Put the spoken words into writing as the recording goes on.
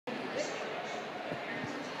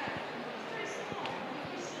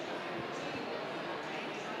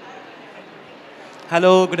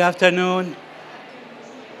Hello, good afternoon.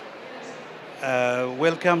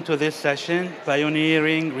 Welcome to this session,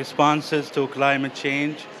 Pioneering Responses to Climate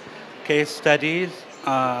Change Case Studies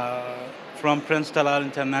from Prince Talal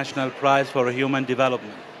International Prize for Human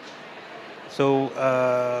Development. So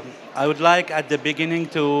I would like at the beginning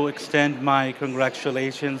to extend my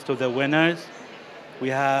congratulations to the winners we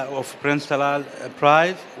have of Prince Talal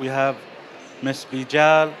Prize. We have Ms.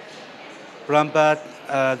 Bijal Rampat,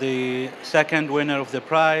 the second winner of the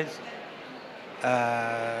prize,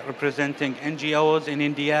 representing NGOs in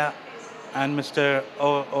India, and Mr.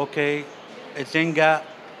 OK Izinga,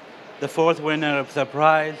 the fourth winner of the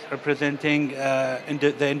prize, representing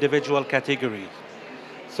the individual categories.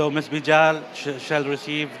 So Ms. Bijal shall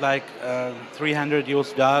receive like 300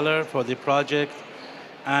 US dollar for the project,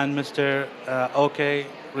 and Mr. OK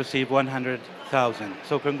receive 100,000.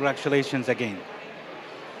 So congratulations again.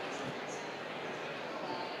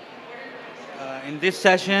 In this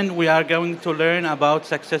session, we are going to learn about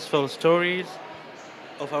successful stories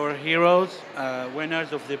of our heroes,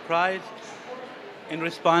 winners of the prize, in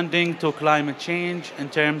responding to climate change in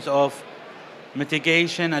terms of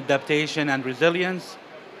mitigation, adaptation, and resilience,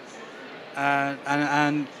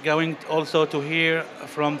 and going also to hear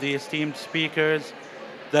from the esteemed speakers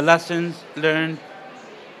the lessons learned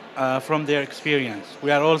from their experience. We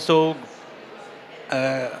are also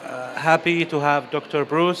happy to have Dr.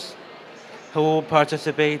 Bruce, who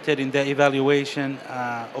participated in the evaluation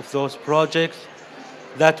of those projects,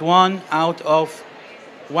 that one out of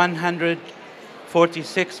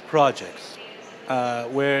 146 projects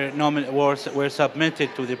were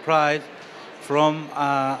submitted to the prize from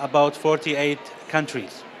about 48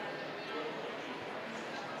 countries.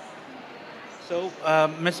 So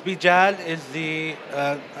Ms. Bijal is the,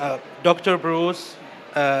 Dr. Bruce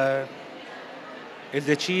is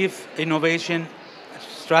the Chief Innovation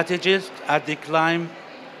Strategist at the Clim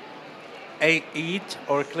Eat,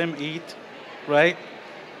 right?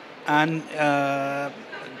 And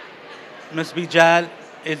Ms. Bijal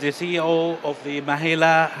is the CEO of the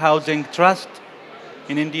Mahila Housing Trust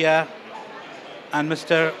in India, and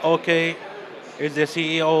Mr. OK is the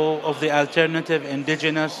CEO of the Alternative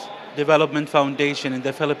Indigenous Development Foundation in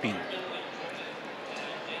the Philippines.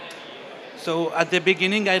 So at the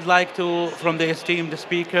beginning, I'd like to, from the esteemed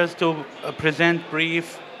speakers, to present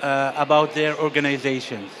brief about their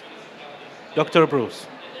organizations. Dr. Bruce,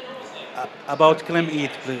 about Clim please,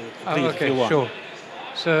 okay, if you want. Sure.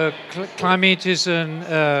 So Climate is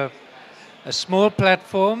a small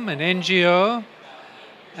platform, an NGO,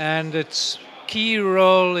 and its key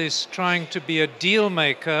role is trying to be a deal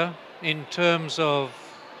maker in terms of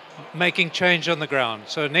making change on the ground.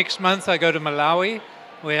 So next month I go to Malawi,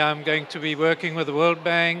 where I'm going to be working with the World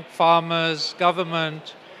Bank, farmers,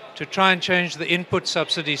 government, to try and change the input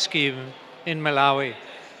subsidy scheme in Malawi.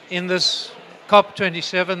 In this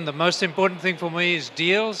COP27, the most important thing for me is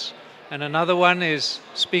deals, and another one is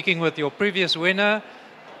speaking with your previous winner,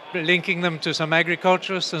 linking them to some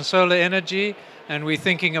agriculturists and solar energy, and we're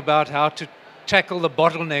thinking about how to tackle the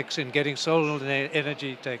bottlenecks in getting solar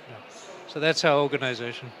energy taken up. So that's our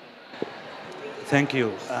organization. Thank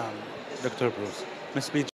you, Dr. Bruce. Ms.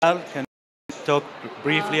 Bijal, can you talk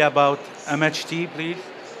briefly about MHT, please?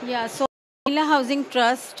 Yeah, so Mahila Housing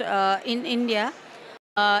Trust in India,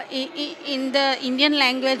 in the Indian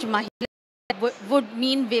language, Mahila would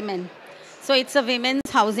mean women. So it's a women's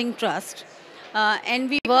housing trust. And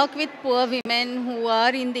we work with poor women who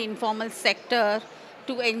are in the informal sector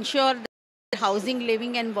to ensure that housing,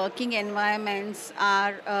 living and working environments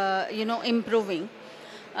are, improving.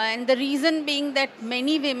 And the reason being that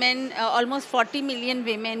many women, almost 40 million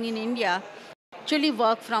women in India, actually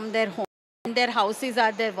work from their home. And their houses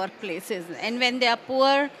are their workplaces. And when they are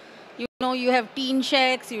poor, you have teen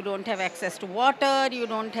shacks, you don't have access to water, you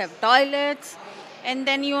don't have toilets, and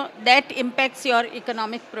then that impacts your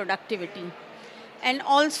economic productivity. And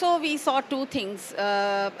also we saw two things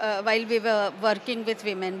while we were working with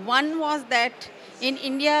women. One was that in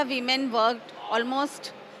India, women worked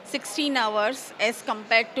almost 16 hours as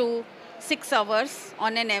compared to 6 hours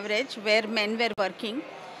on an average where men were working.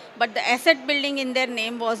 But the asset building in their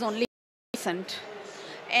name was only percent.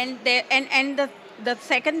 And the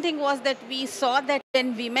second thing was that we saw that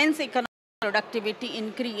when women's economic productivity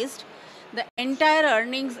increased, the entire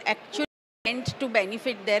earnings actually went to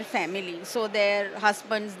benefit their family. So their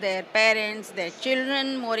husbands, their parents, their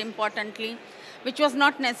children, more importantly, which was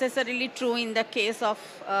not necessarily true in the case of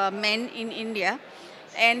men in India.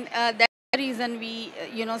 And that's the reason we,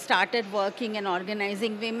 started working and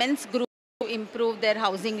organizing women's groups to improve their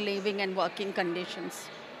housing, living, and working conditions.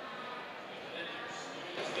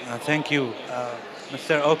 Thank you.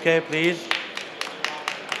 Mr. OK, please.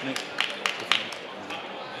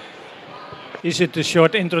 Is it a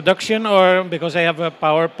short introduction, or because I have a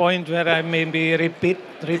PowerPoint where I maybe repeat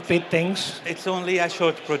things? It's only a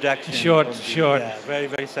short production. Short. Yeah, very,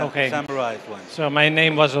 very Okay. summarized one. So my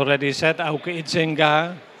name was already said, Auke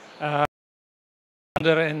Itzenga,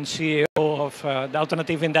 founder and CEO of the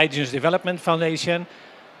Alternative Indigenous Development Foundation,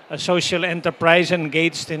 a social enterprise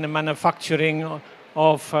engaged in the manufacturing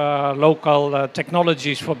of local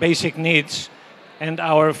technologies for basic needs. And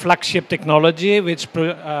our flagship technology, which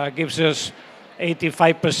gives us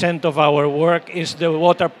 85% of our work, is the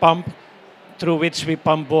water pump, through which we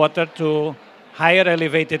pump water to higher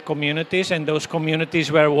elevated communities, and those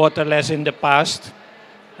communities were waterless in the past.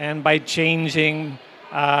 And by changing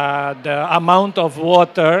the amount of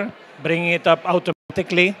water, bringing it up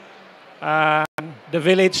automatically, the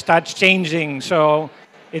village starts changing. So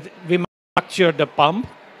we manufacture the pump.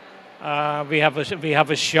 We have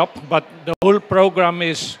a shop, but the whole program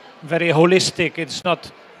is very holistic. It's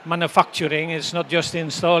not manufacturing. It's not just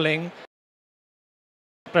installing.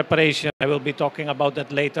 Preparation. I will be talking about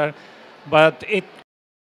that later, but it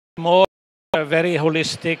more a very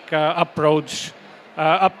holistic approach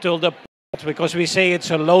up till the point, because we say it's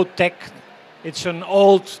a low tech, it's an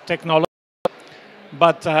old technology,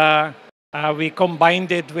 but we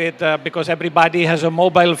combined it with because everybody has a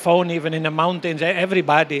mobile phone, even in the mountains.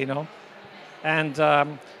 Everybody, you know, and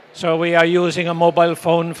so we are using a mobile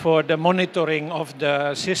phone for the monitoring of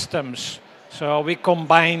the systems. So we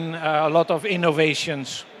combine a lot of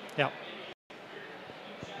innovations. Yeah.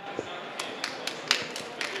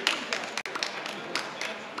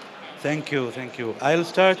 Thank you, thank you. I'll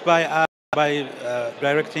start by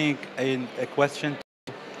directing a question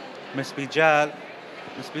to Ms. Bijal.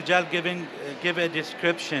 Ms. Bijal, give a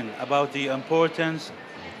description about the importance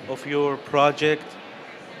of your project,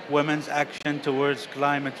 Women's Action Towards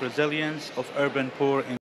Climate Resilience of Urban Poor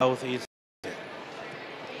in Southeast.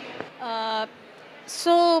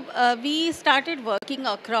 We started working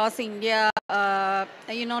across India,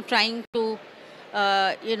 trying to,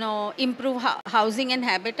 improve housing and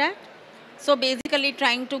habitat. So basically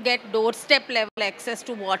trying to get doorstep level access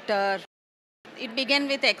to water. It began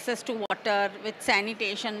with access to water, with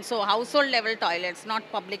sanitation, so household level toilets, not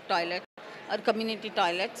public toilets or community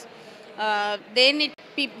toilets. Then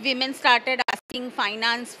women started asking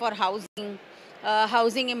finance for housing,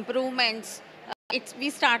 housing improvements. We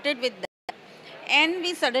started with that. And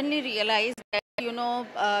we suddenly realized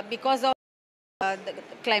that, because of the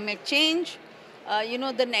climate change,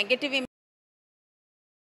 the negative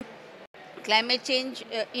climate change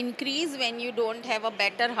increase when you don't have a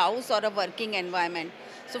better house or a working environment.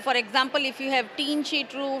 So for example, if you have tin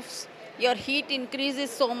sheet roofs, your heat increases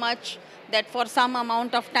so much that for some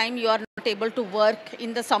amount of time you are not able to work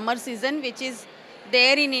in the summer season, which is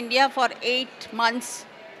there in India for 8 months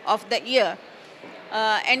of the year.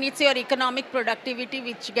 And it's your economic productivity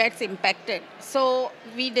which gets impacted. So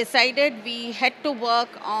we decided we had to work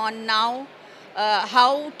on now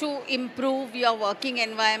how to improve your working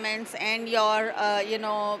environments and your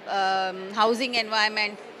housing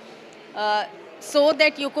environment so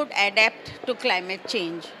that you could adapt to climate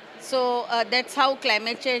change. So that's how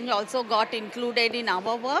climate change also got included in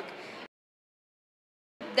our work,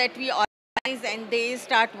 that we organize and they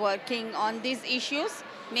start working on these issues.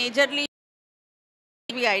 Majorly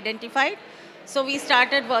we identified. So we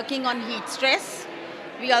started working on heat stress.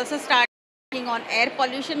 We also started working on air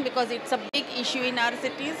pollution because it's a big issue in our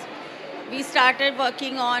cities. We started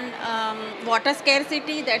working on water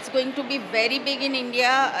scarcity. That's going to be very big in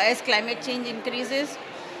India as climate change increases.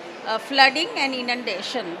 Flooding and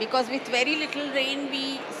inundation, because with very little rain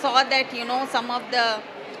we saw that some of the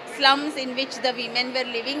slums in which the women were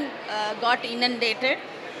living got inundated.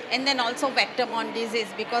 And then also vector-borne disease,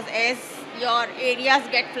 because as your areas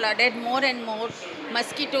get flooded, more and more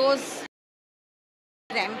mosquitoes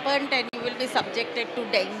rampant and you will be subjected to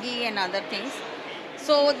dengue and other things.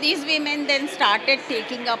 So these women then started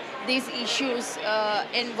taking up these issues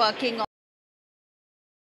and working on.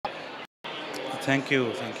 Thank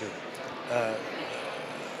you.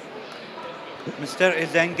 Mr.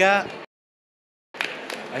 Izenga,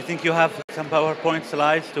 I think you have some PowerPoint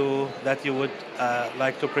slides that you would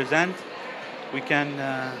like to present. We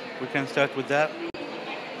can start with that.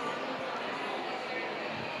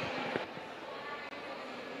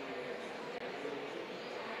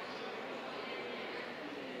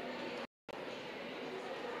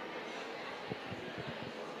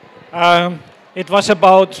 It was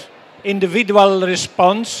about individual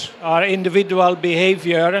response or individual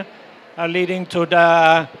behavior leading to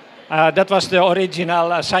the, that was the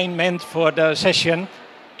original assignment for the session,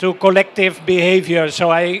 to collective behavior.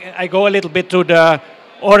 So I go a little bit to the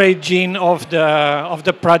origin of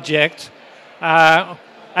the project.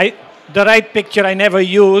 The right picture I never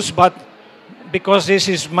use, but because this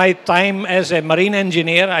is my time as a marine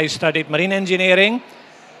engineer, I studied marine engineering.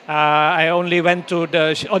 I only went to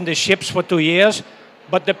on the ships for 2 years,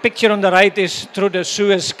 but the picture on the right is through the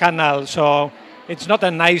Suez Canal, so it's not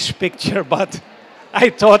a nice picture, but I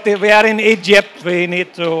thought if we are in Egypt, we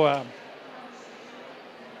need to...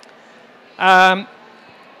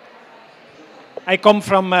 I come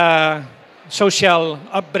from a social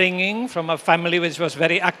upbringing, from a family which was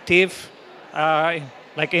very active,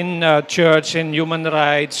 like in church, in human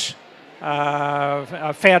rights,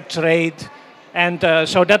 fair trade, and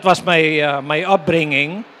so that was my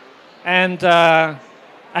upbringing. And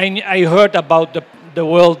I heard about the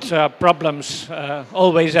world problems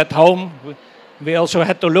always at home. We also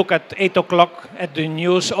had to look at 8 o'clock at the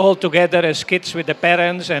news all together as kids with the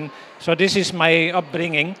parents, and so this is my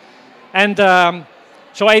upbringing. And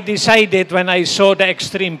so I decided when I saw the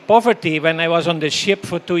extreme poverty when I was on the ship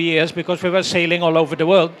for 2 years, because we were sailing all over the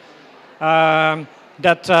world,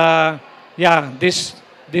 that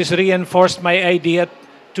this reinforced my idea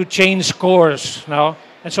to change course now.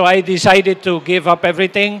 And so I decided to give up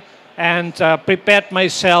everything and prepared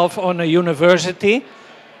myself on a university.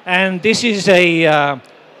 And this is a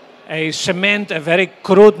very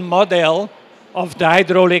crude model of the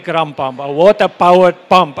hydraulic ram pump, a water-powered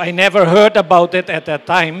pump. I never heard about it at that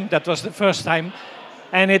time. That was the first time.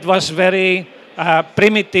 And it was very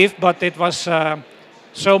primitive, but it was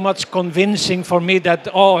so much convincing for me that,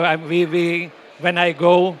 when I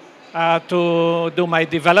go to do my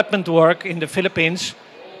development work in the Philippines,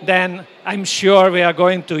 then I'm sure we are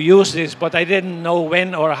going to use this, but I didn't know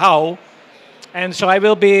when or how. And so I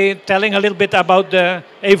will be telling a little bit about the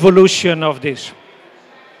evolution of this.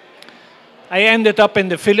 I ended up in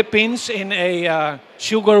the Philippines in a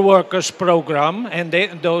sugar workers program, and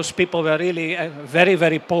those people were really very,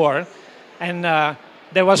 very poor. And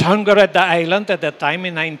there was hunger at the island at that time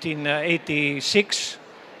in 1986,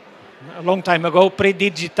 a long time ago,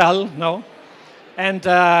 pre-digital, no?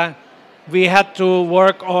 And we had to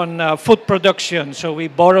work on food production. So we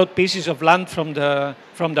borrowed pieces of land from the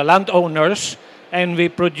landowners, and we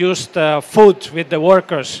produced food with the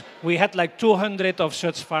workers. We had like 200 of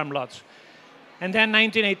such farm lots. And then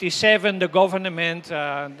 1987, the government,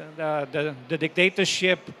 the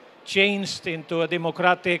dictatorship changed into a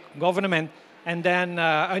democratic government, and then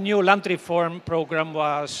a new land reform program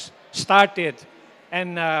was started.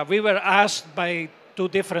 And we were asked by 2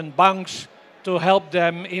 different banks to help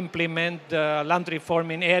them implement the land reform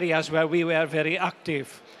in areas where we were very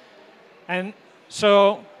active. And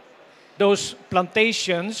so those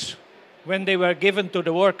plantations, when they were given to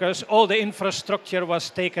the workers, all the infrastructure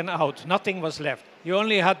was taken out. Nothing was left. You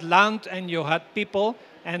only had land and you had people,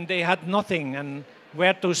 and they had nothing and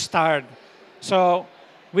where to start. So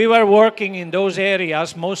we were working in those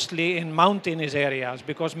areas, mostly in mountainous areas,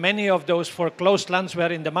 because many of those foreclosed lands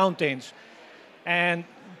were in the mountains. And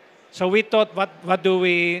so we thought, what do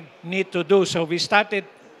we need to do? So we started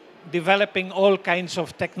developing all kinds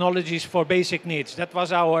of technologies for basic needs. That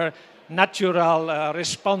was our natural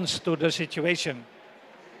response to the situation.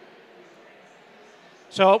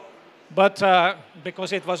 So, but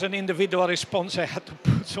because it was an individual response, I had to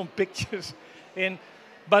put some pictures in.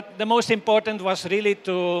 But the most important was really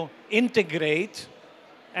to integrate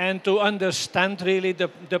and to understand really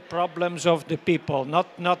the problems of the people.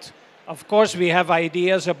 Not, of course, we have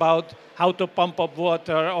ideas about how to pump up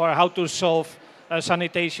water or how to solve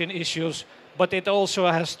sanitation issues, but it also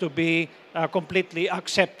has to be completely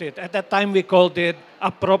accepted. At that time, we called it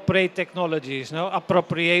appropriate technologies, no?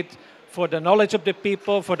 Appropriate for the knowledge of the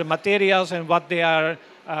people, for the materials, and what they are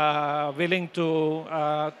willing to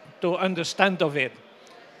understand of it.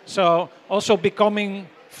 So also becoming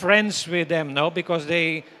friends with them, no? Because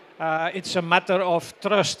it's a matter of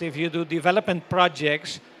trust. If you do development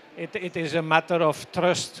projects, it is a matter of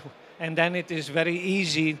trust, and then it is very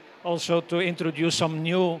easy also to introduce some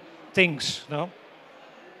new things, no?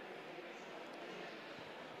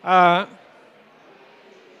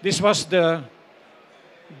 This was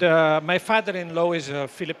my father-in-law is a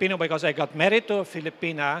Filipino because I got married to a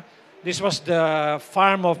Filipina. This was the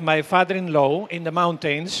farm of my father-in-law in the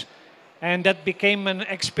mountains, and that became an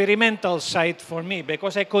experimental site for me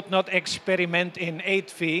because I could not experiment in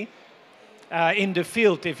 8V in the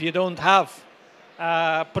field if you don't have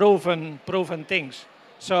proven things.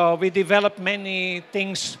 So we developed many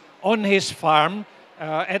things on his farm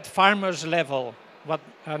at farmer's level,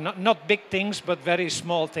 not big things, but very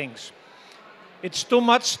small things. It's too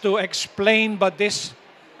much to explain, but this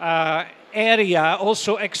area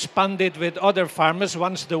also expanded with other farmers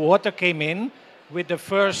once the water came in. with the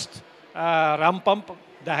first ram pump,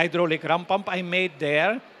 the hydraulic ram pump I made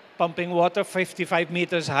there, pumping water 55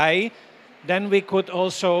 meters high. Then we could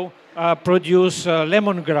also produce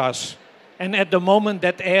lemongrass. And at the moment,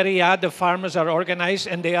 that area, the farmers are organized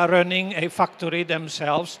and they are running a factory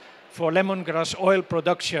themselves for lemongrass oil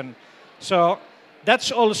production. So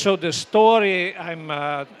that's also the story I'm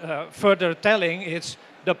further telling. It's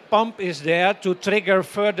the pump is there to trigger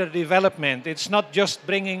further development. It's not just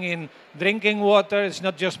bringing in drinking water, it's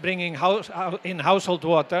not just bringing in household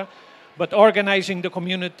water, but organizing the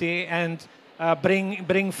community and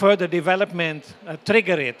bring further development,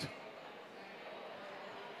 trigger it.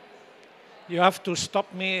 You have to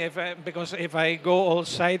stop me because if I go all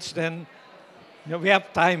sides, then we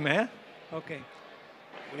have time, eh? Okay.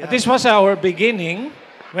 This was our beginning.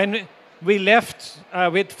 When we left,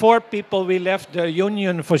 with 4 people, we left the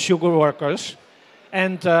Union for Sugar Workers.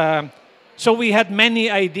 And so we had many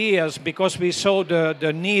ideas because we saw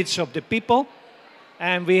the needs of the people.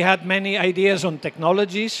 And we had many ideas on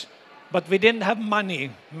technologies. But we didn't have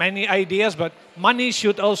money. Many ideas, but money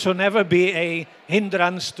should also never be a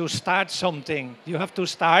hindrance to start something. You have to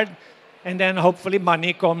start, and then hopefully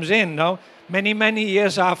money comes in. No? Many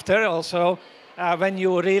years after, also, when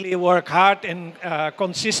you really work hard and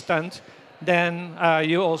consistent, then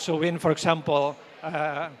you also win, for example,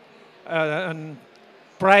 a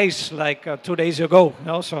prize like 2 days ago.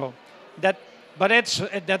 No? So but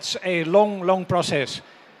that's a long process.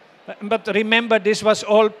 But remember, this was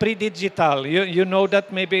all pre-digital. You know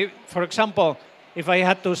that maybe, for example, if I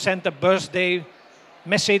had to send a birthday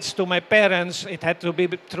message to my parents, it had to be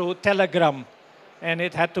through Telegram. And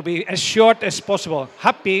it had to be as short as possible.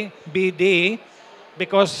 Happy BD,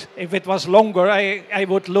 because if it was longer, I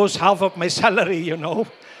would lose half of my salary, you know.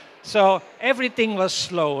 So everything was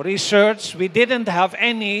slow. Research, we didn't have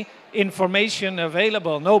any information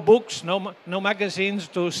available. No books, no magazines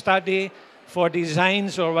to study for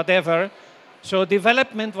designs or whatever. So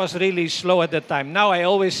development was really slow at the time. Now I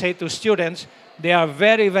always say to students, they are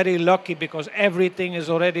very lucky because everything is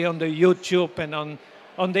already on the YouTube and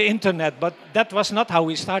on the internet. But that was not how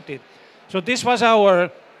we started. So this was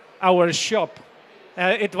our shop.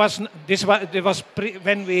 It was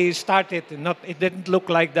when we started. It didn't look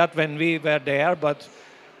like that when we were there, but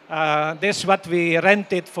this is what we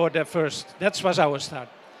rented for the first. That was our start.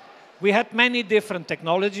 We had many different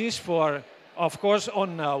technologies for, of course,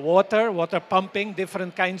 on water pumping,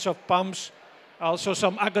 different kinds of pumps, also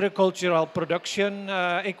some agricultural production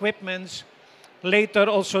equipments. Later,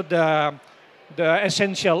 also the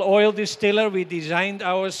essential oil distiller we designed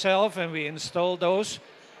ourselves and we installed those.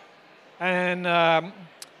 And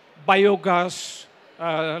biogas,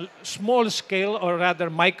 small scale or rather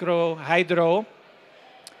micro hydro.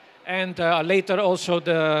 And later also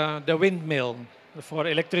the windmill for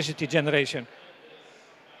electricity generation.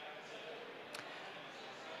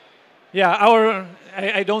 Yeah,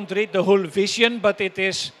 I don't read the whole vision, but it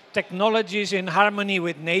is technologies in harmony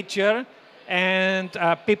with nature and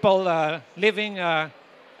people living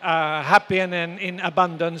happy and in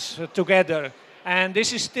abundance together. And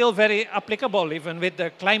this is still very applicable, even with the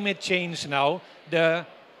climate change now, the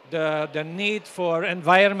need for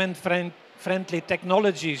environment-friendly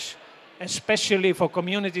technologies, especially for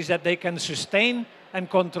communities that they can sustain and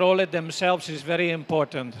control it themselves, is very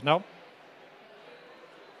important, no?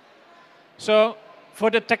 So for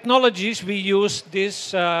the technologies, we use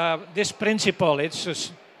this principle. It's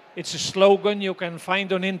a slogan you can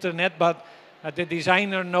find on internet, but the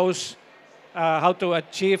designer knows how to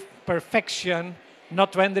achieve perfection,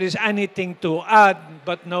 not when there is anything to add,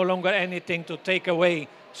 but no longer anything to take away.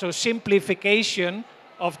 So simplification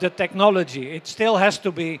of the technology. It still has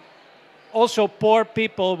to be. Also, poor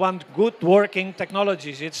people want good working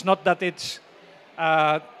technologies. It's not that it's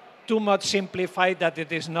too much simplified that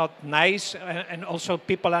it is not nice, and also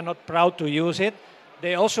people are not proud to use it.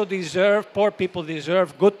 They also deserve, poor people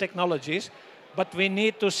deserve good technologies, but we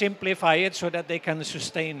need to simplify it so that they can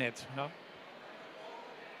sustain it. No?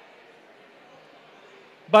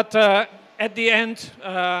 But at the end,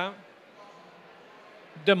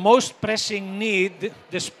 the most pressing need,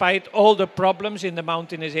 despite all the problems in the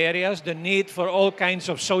mountainous areas, the need for all kinds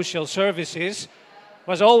of social services,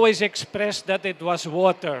 was always expressed that it was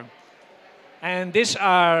water. And these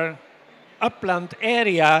are upland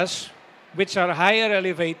areas which are higher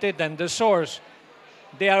elevated than the source.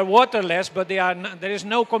 They are waterless, but there is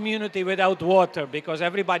no community without water because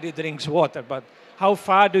everybody drinks water. But how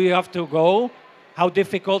far do you have to go? How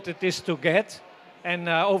difficult it is to get? And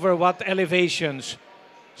over what elevations?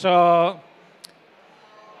 So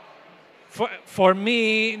For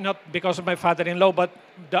me, not because of my father-in-law, but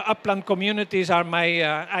the upland communities are my,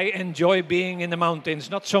 I enjoy being in the mountains.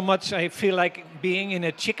 Not so much I feel like being in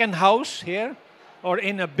a chicken house here or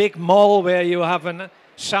in a big mall where you have a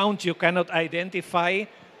sound you cannot identify.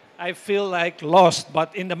 I feel like lost,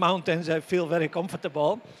 but in the mountains I feel very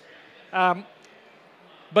comfortable.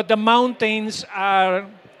 But the mountains are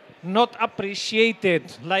not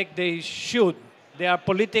appreciated like they should. They are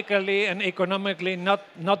politically and economically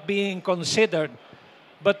not being considered.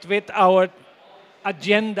 But with our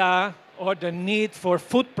agenda or the need for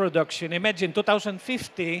food production, imagine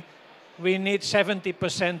 2050, we need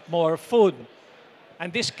 70% more food.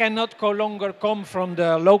 And this cannot no longer come from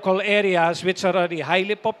the local areas which are already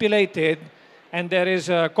highly populated, and there is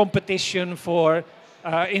a competition for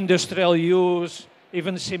industrial use,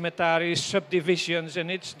 even cemeteries, subdivisions,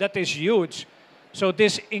 and that is huge. So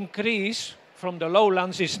this increase from the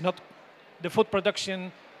lowlands is not, the food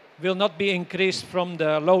production will not be increased from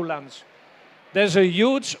the lowlands. There's a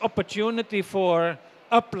huge opportunity for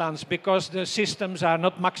uplands because the systems are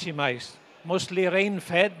not maximized, mostly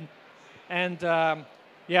rain-fed, and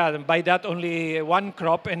by that only one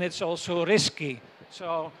crop, and it's also risky.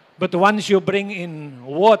 So, but once you bring in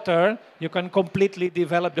water, you can completely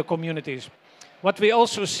develop the communities. What we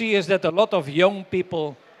also see is that a lot of young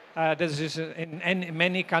people, this is in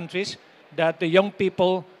many countries, that the young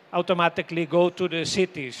people automatically go to the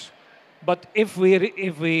cities. But if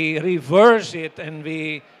we reverse it and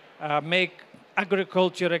we make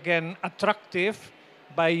agriculture again attractive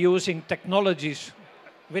by using technologies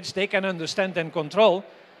which they can understand and control,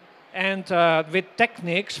 and with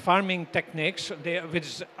techniques, farming techniques,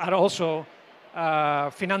 which are also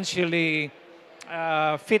financially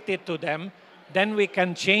fitted to them, then we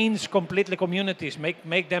can change completely communities,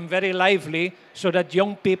 make them very lively so that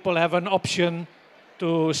young people have an option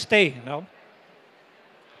to stay. No?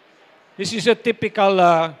 This is a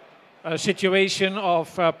typical situation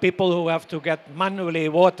of people who have to get manually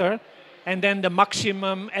water, and then the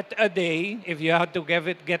maximum at a day, if you have to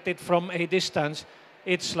get it from a distance,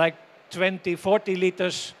 it's like 20, 40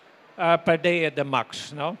 liters per day at the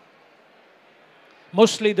max. No?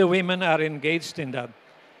 Mostly the women are engaged in that.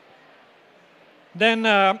 Then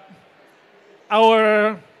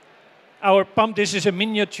our pump, this is a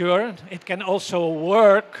miniature. It can also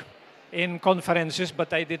work in conferences,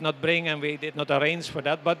 but I did not bring and we did not arrange for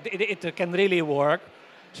that, but it can really work.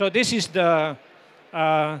 So this is the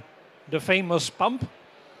famous pump.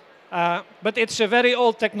 But it's a very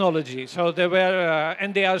old technology. So they were,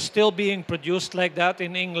 and they are still being produced like that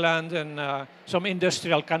in England and some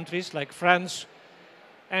industrial countries like France.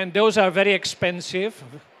 And those are very expensive.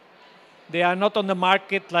 They are not on the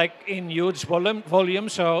market like in huge volume.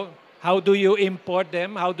 So how do you import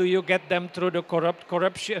them? How do you get them through the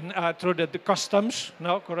corruption, through the customs?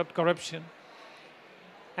 No, corruption.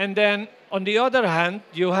 And then on the other hand,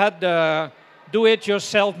 you had the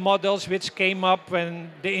do-it-yourself models which came up when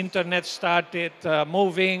the internet started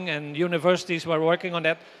moving and universities were working on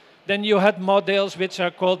that. Then you had models which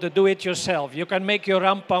are called the do-it-yourself. You can make your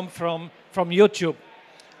ram pump from YouTube.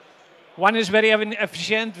 One is very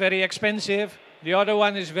efficient, very expensive. The other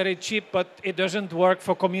one is very cheap, but it doesn't work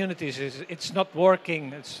for communities. It's not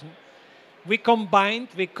working. We combined,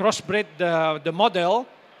 we crossbred the model,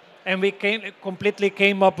 and we completely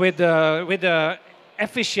came up with a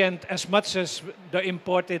efficient as much as the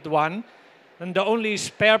imported one. And the only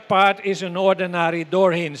spare part is an ordinary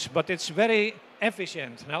door hinge, but it's very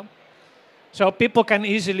efficient. No? So people can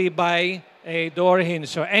easily buy a door hinge.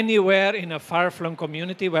 So anywhere in a far-flung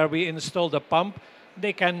community where we install the pump,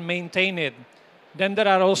 they can maintain it. Then there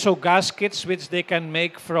are also gaskets which they can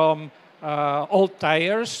make from old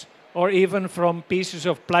tires or even from pieces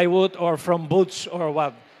of plywood or from boots or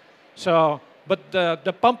what. So, but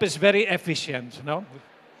the pump is very efficient. No?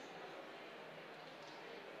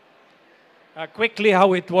 Quickly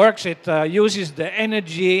how it works, it uses the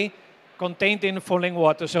energy contained in falling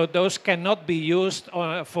water. So those cannot be used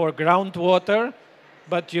for groundwater,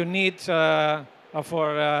 but you need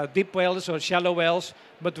for deep wells or shallow wells,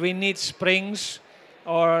 but we need springs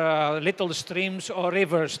or little streams or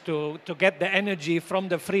rivers to get the energy from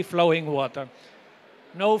the free-flowing water.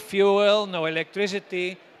 No fuel, no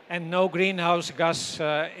electricity, and no greenhouse gas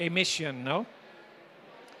emission. No?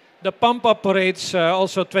 The pump operates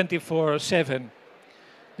also 24/7.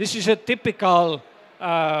 This is a typical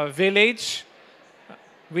village.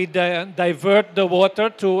 We divert the water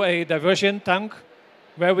to a diversion tank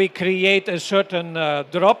where we create a certain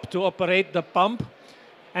drop to operate the pump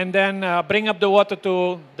and then bring up the water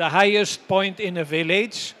to the highest point in a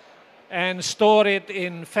village and store it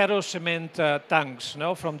in ferrocement tanks,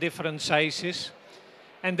 no, from different sizes.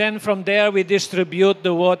 And then from there, we distribute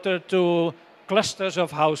the water to clusters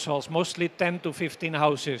of households, mostly 10 to 15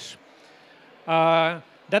 houses.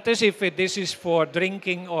 That is if this is for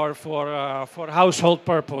drinking or for household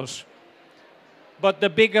purpose. But the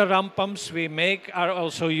bigger ramp pumps we make are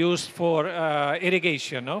also used for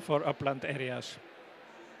irrigation, no? For upland areas.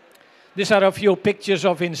 These are a few pictures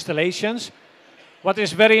of installations. What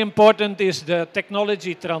is very important is the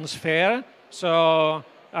technology transfer. So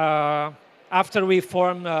after we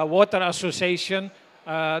form a water association,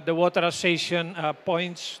 the water association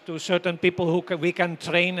points to certain people who we can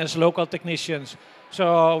train as local technicians.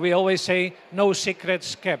 So we always say no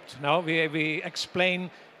secrets kept. No, we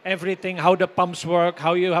explain everything, how the pumps work,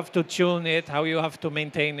 how you have to tune it, how you have to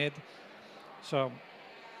maintain it. So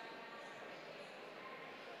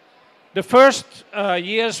the first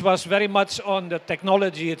years was very much on the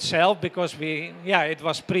technology itself because it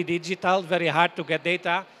was pre-digital, very hard to get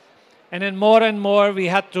data. And then more and more we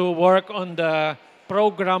had to work on the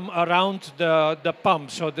program around the pump,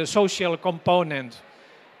 so the social component.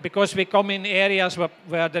 Because we come in areas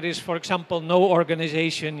where there is, for example, no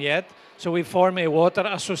organization yet. So we form a water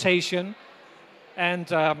association and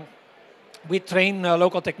we train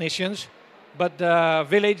local technicians. But the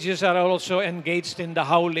villages are also engaged in the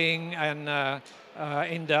hauling and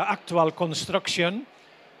in the actual construction.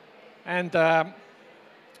 And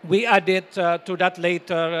we added to that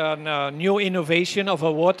later a new innovation of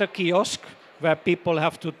a water kiosk where people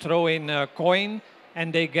have to throw in a coin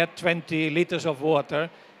and they get 20 liters of water.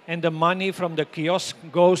 And the money from the kiosk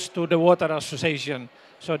goes to the water association.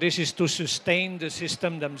 So this is to sustain the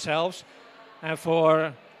system themselves and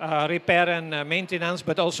for repair and maintenance,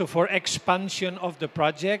 but also for expansion of the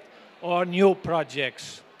project or new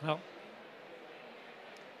projects. No?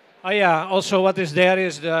 Oh yeah, also what is there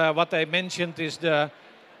is what I mentioned is the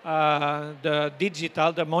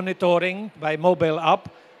digital, the monitoring by mobile app,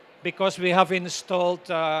 because we have installed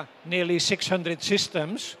nearly 600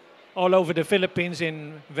 systems all over the Philippines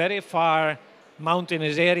in very far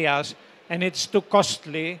mountainous areas, and it's too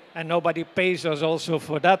costly, and nobody pays us also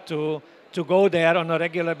for that to go there on a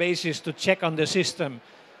regular basis to check on the system.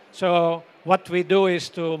 So what we do is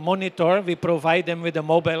to monitor. We provide them with a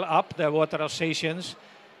mobile app, the water associations,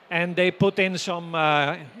 and they put in some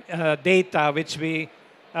data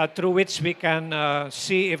through which we can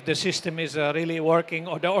see if the system is really working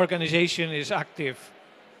or the organization is active.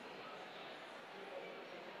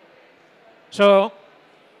 So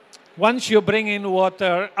once you bring in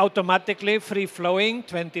water automatically, free-flowing,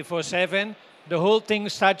 24/7, the whole thing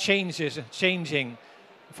starts changing.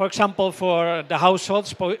 For example, for the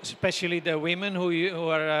households, especially the women who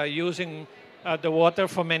are using the water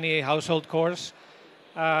for many household chores,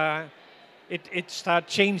 it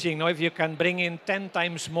starts changing. Now, if you can bring in 10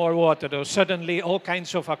 times more water, though, suddenly all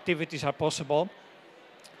kinds of activities are possible.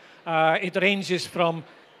 It ranges from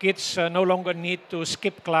kids no longer need to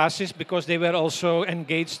skip classes because they were also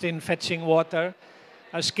engaged in fetching water.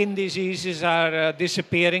 Skin diseases are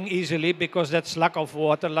disappearing easily because that's lack of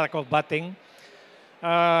water, lack of bathing.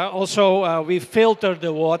 Also, we filter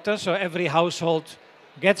the water, so every household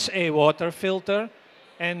gets a water filter.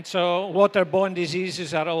 And so waterborne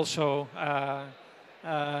diseases are also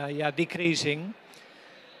decreasing.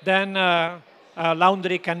 Then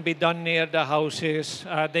laundry can be done near the houses.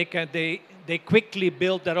 They quickly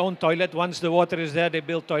build their own toilet. Once the water is there, they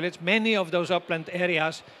build toilets. Many of those upland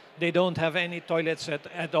areas, they don't have any toilets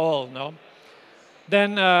at all. No.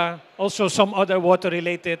 Then also some other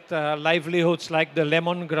water-related livelihoods like the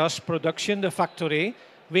lemongrass production, the factory.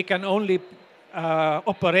 We can only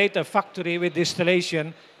operate a factory with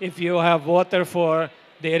distillation if you have water for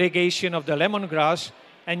the irrigation of the lemongrass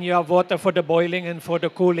and you have water for the boiling and for the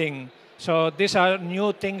cooling. So these are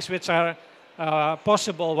new things which are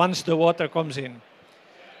possible once the water comes in.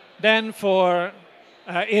 Then for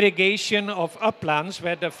irrigation of uplands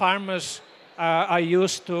where the farmers are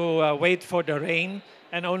used to wait for the rain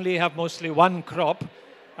and only have mostly one crop.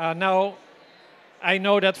 Now, I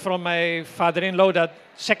know that from my father-in-law that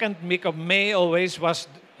second week of May always was,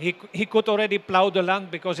 he could already plow the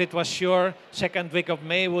land because it was sure second week of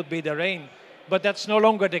May would be the rain. But that's no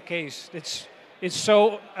longer the case. It's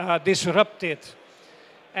so disrupted.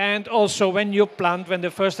 And also when you plant, when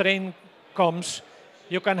the first rain comes,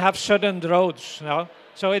 you can have sudden droughts. No?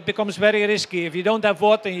 So it becomes very risky. If you don't have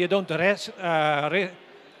water and you don't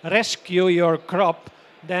rescue your crop,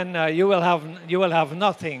 then you will have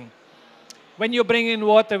nothing. When you bring in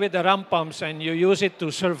water with the ramp pumps and you use it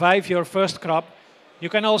to survive your first crop, you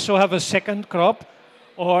can also have a second crop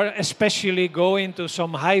or especially go into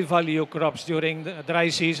some high-value crops during the dry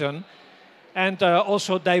season. and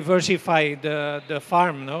also diversify the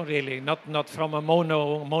farm, no, really, not from a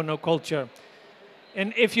monoculture.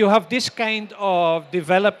 And if you have this kind of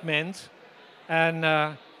development,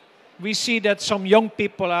 and we see that some young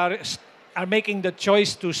people are making the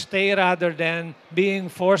choice to stay rather than being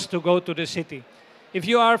forced to go to the city. If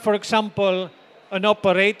you are, for example, an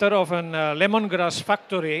operator of a lemongrass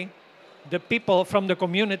factory, the people from the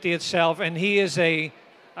community itself, and he is a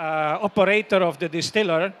operator of the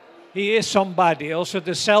distiller, he is somebody. Also,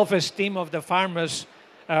 the self-esteem of the farmers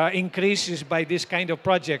increases by this kind of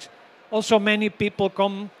projects. Also, many people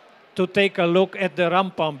come to take a look at the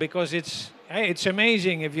ram pump because it's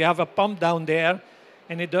amazing. If you have a pump down there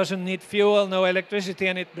and it doesn't need fuel, no electricity,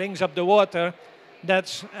 and it brings up the water,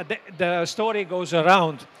 that's the story goes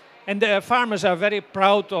around. And the farmers are very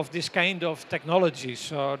proud of this kind of technology.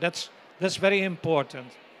 So that's very important.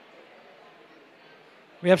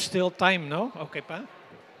 We have still time, no? Okay, Pa.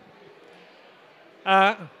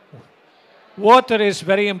 Water is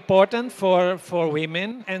very important for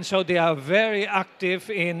women, and so they are very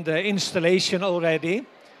active in the installation already.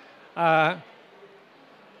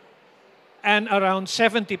 And around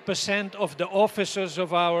 70% of the officers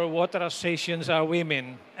of our water associations are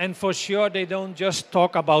women. And for sure, they don't just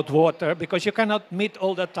talk about water, because you cannot meet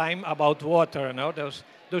all the time about water. No?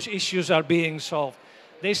 Those issues are being solved.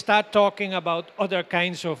 They start talking about other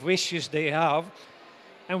kinds of wishes they have.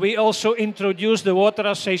 And we also introduce the water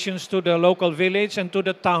associations to the local village and to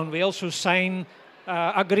the town. We also sign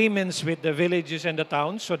agreements with the villages and the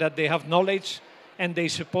towns so that they have knowledge and they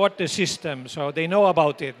support the system, so they know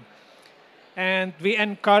about it. And we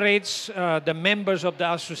encourage the members of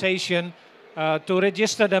the association to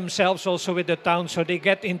register themselves also with the town, so they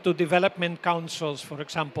get into development councils, for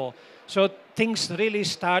example. So things really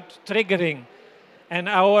start triggering. And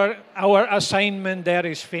our assignment there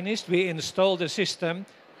is finished. We install the system.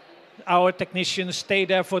 Our technicians stay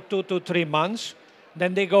there for 2 to 3 months.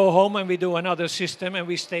 Then they go home and we do another system, and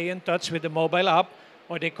we stay in touch with the mobile app,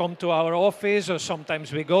 or they come to our office, or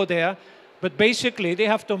sometimes we go there. But basically, they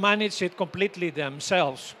have to manage it completely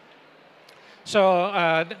themselves. So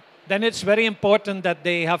then it's very important that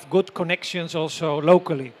they have good connections also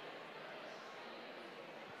locally.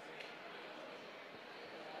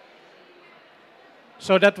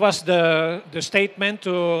 So that was the statement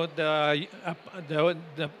to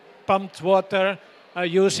the pumped water,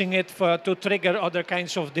 using it to trigger other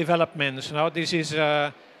kinds of developments. Now, this is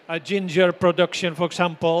a ginger production, for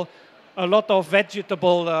example, a lot of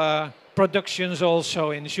vegetable productions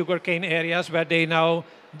also in sugarcane areas where they now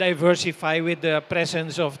diversify with the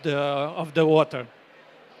presence of the water.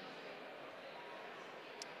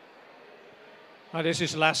 Oh, this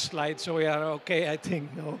is last slide, so we are okay, I think,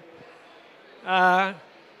 no?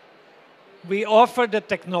 We offer the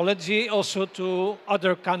technology also to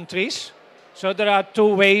other countries. So there are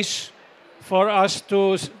 2 ways for us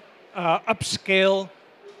to upscale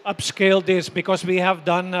this, because we have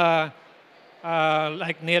done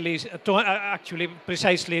like nearly, actually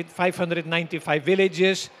precisely 595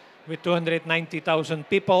 villages with 290,000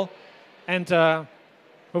 people. And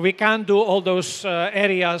we can't do all those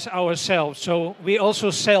areas ourselves. So we also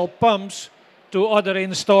sell pumps to other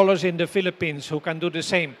installers in the Philippines who can do the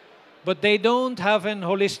same. But they don't have a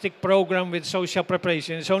holistic program with social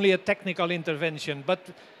preparation. It's only a technical intervention. But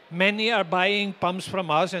many are buying pumps from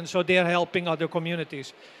us, and so they are helping other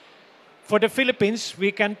communities. For the Philippines,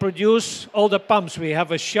 we can produce all the pumps. We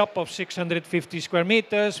have a shop of 650 square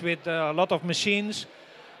meters with a lot of machines.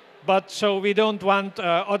 But so we don't want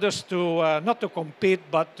others to, not to compete,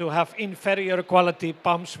 but to have inferior quality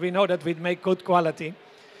pumps. We know that we make good quality.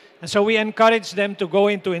 And so we encourage them to go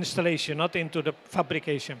into installation, not into the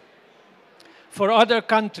fabrication. For other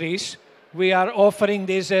countries, we are offering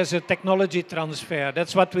this as a technology transfer.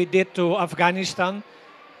 That's what we did to Afghanistan.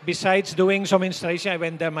 Besides doing some installation, I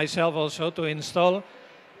went there myself also to install.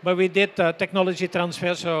 But we did technology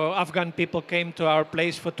transfer, so Afghan people came to our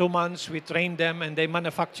place for 2 months. We trained them, and they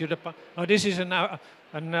manufactured the pump. Oh, this is an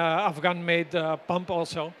Afghan-made pump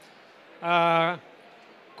also.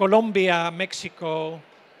 Colombia, Mexico,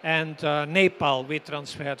 and Nepal we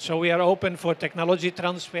transferred. So we are open for technology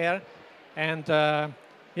transfer. And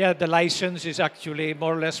yeah, the license is actually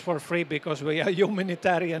more or less for free because we are a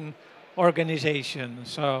humanitarian organization.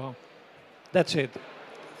 So that's it.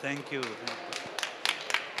 Thank you.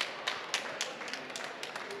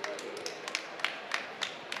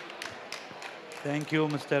 Thank you,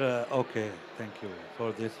 Mr. Okay, thank you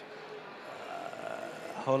for this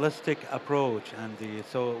holistic approach and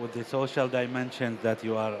with the social dimensions that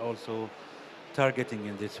you are also targeting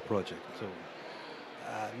in this project. So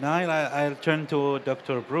now I'll turn to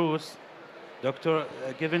Dr. Bruce Doctor,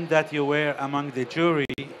 given that you were among the jury,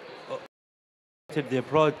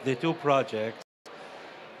 the two projects,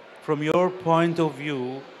 from your point of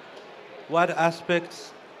view, what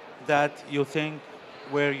aspects that you think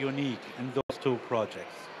were unique in those two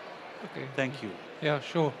projects? Okay. Thank you. Yeah,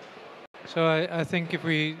 sure. So I think if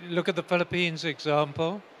we look at the Philippines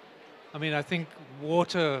example, I mean, I think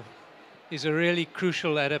water is a really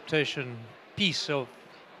crucial adaptation piece of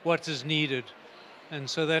what is needed. And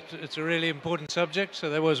so that it's a really important subject. So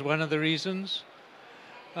that was one of the reasons.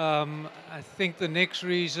 I think the next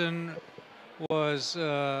reason was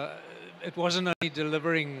it wasn't only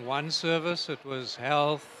delivering one service, it was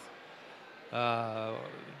health,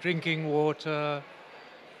 drinking water,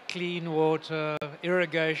 clean water,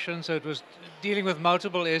 irrigation. So it was dealing with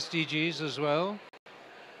multiple SDGs as well.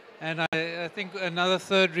 And I think another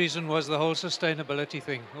third reason was the whole sustainability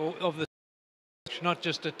thing of the, not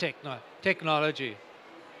just a technology.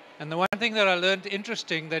 And the one thing that I learned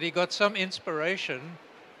interesting, that he got some inspiration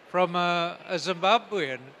from a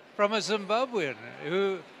Zimbabwean,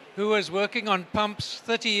 who was working on pumps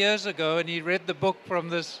 30 years ago, and he read the book from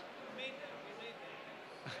this.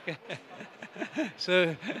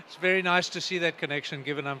 So it's very nice to see that connection,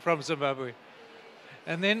 given I'm from Zimbabwe.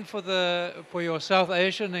 And then for your South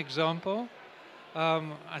Asian example,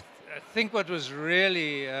 I think what was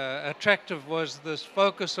really attractive was this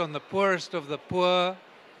focus on the poorest of the poor,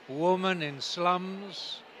 women in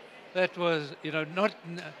slums. That was,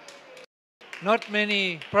 not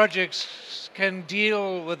many projects can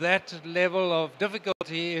deal with that level of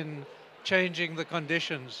difficulty in changing the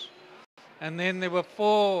conditions. And then there were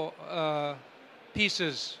four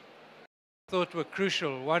pieces I thought were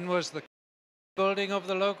crucial. One was the building of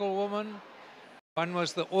the local woman. One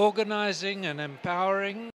was the organizing and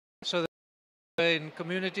empowering, so that in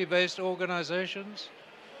community-based organizations.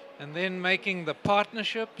 And then making the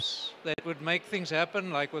partnerships that would make things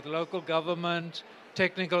happen, like with local government,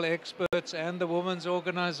 technical experts, and the women's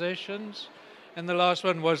organizations. And the last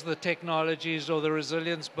one was the technologies or the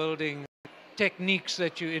resilience building techniques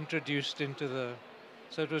that you introduced into the...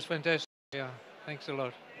 So it was fantastic. Yeah, thanks a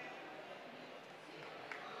lot.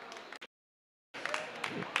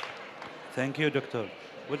 Thank you, Doctor.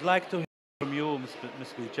 Would like to hear from you,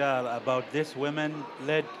 Ms. Bijal, about this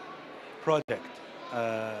women-led project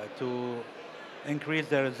to increase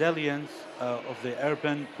the resilience of the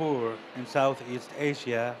urban poor in Southeast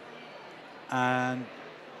Asia, and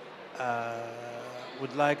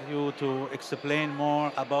would like you to explain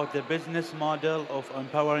more about the business model of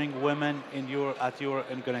empowering women at your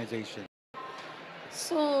organization.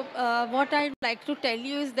 So what I'd like to tell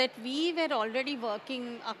you is that we were already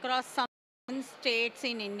working across some states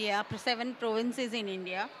in India, 7 provinces in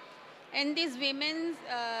India, and these women's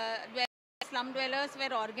slum dwellers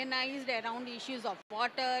were organized around issues of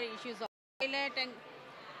water, issues of toilet, and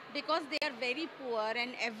because they are very poor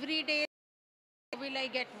and every day, how will I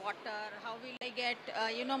get water, how will I get,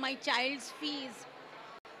 my child's fees.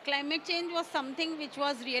 Climate change was something which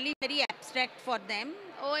was really very abstract for them.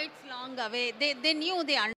 Oh, it's long away. They knew,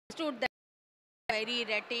 they understood that very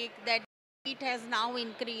erratic, that heat has now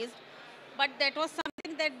increased, but that was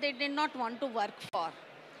something that they did not want to work for.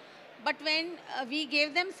 But when we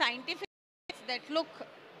gave them scientific that look,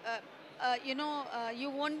 you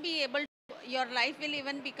won't be able to, your life will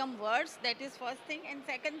even become worse. That is first thing. And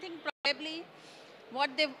second thing, probably what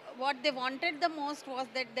they wanted the most was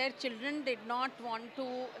that their children did not want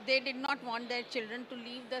their children to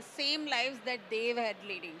live the same lives that they were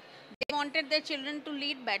leading. They wanted their children to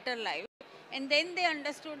lead better lives. And then they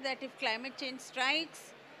understood that if climate change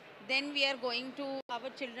strikes, then our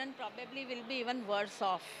children probably will be even worse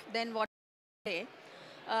off than what they.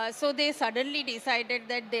 So they suddenly decided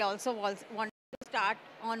that they also wanted to start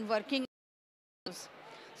on working.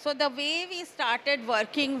 So the way we started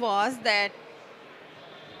working was that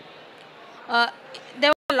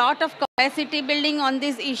there was a lot of capacity building on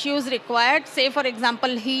these issues required, say for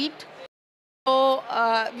example heat. So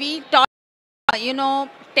we taught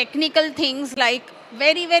technical things like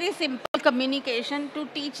very, very simple communication, to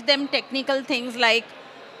teach them technical things like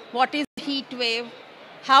what is heat wave,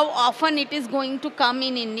 how often it is going to come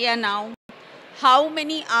in India now, how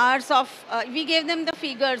many hours of, we gave them the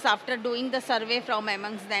figures after doing the survey from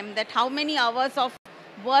amongst them, that how many hours of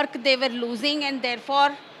work they were losing and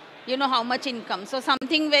therefore, how much income. So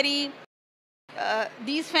something very,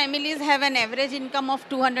 these families have an average income of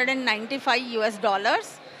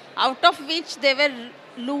 $295 out of which they were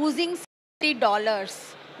losing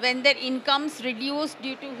 $60 when their incomes reduced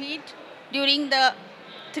due to heat during the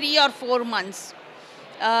 3 or 4 months.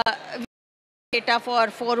 Data for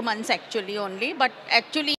 4 months actually only, but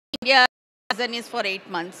actually India season is for 8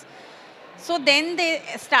 months. So then they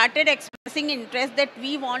started expressing interest that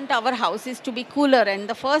we want our houses to be cooler. And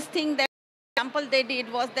the first thing that example they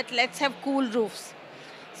did was that let's have cool roofs.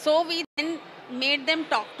 So we then made them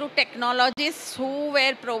talk to technologists who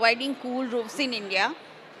were providing cool roofs in India.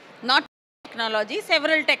 Not technology,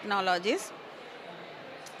 several technologies.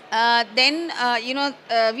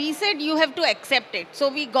 We said you have to accept it.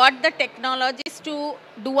 So we got the technologists to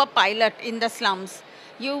do a pilot in the slums.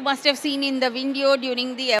 You must have seen in the video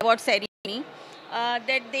during the award ceremony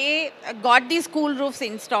that they got these cool roofs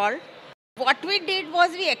installed. What we did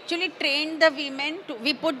was we actually trained the women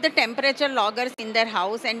we put the temperature loggers in their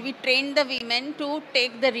house and we trained the women to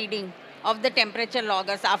take the reading of the temperature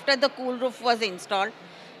loggers after the cool roof was installed.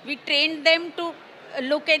 We trained them to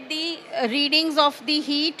look at the readings of the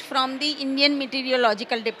heat from the Indian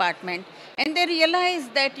Meteorological Department. And they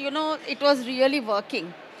realized that, it was really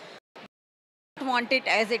working. Want it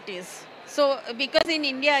as it is. So, because in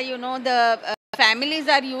India, the families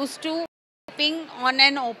are used to sleeping on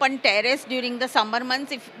an open terrace during the summer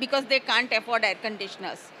months because they can't afford air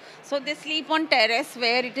conditioners. So, they sleep on terrace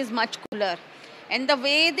where it is much cooler. And the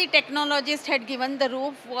way the technologist had given the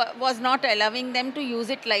roof was not allowing them to use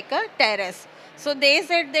it like a terrace. So they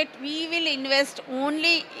said that we will invest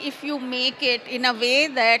only if you make it in a way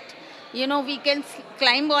that, we can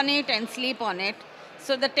climb on it and sleep on it.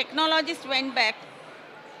 So the technologist went back,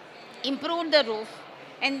 improved the roof,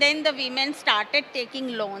 and then the women started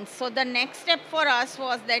taking loans. So the next step for us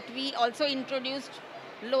was that we also introduced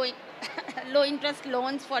low interest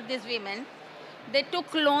loans for these women. They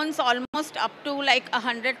took loans almost up to like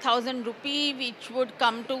 100,000 rupee, which would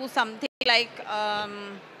come to something like,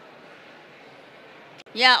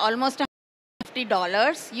 almost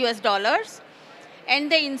 $50 US dollars.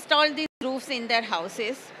 And they installed these roofs in their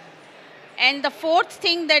houses. And the fourth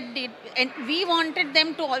thing that did, and we wanted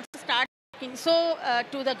them to also start talking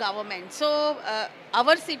to the government. So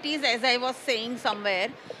our cities, as I was saying somewhere,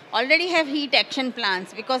 already have heat action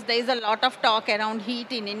plans because there is a lot of talk around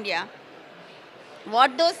heat in India.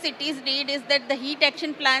 What those cities did is that the heat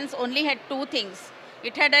action plans only had two things.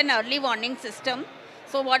 It had an early warning system.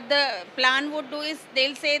 So what the plan would do is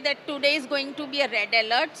they'll say that today is going to be a red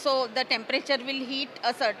alert. So the temperature will heat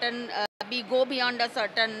a certain, go beyond a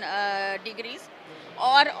certain degrees,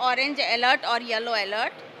 or orange alert or yellow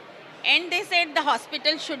alert. And they said the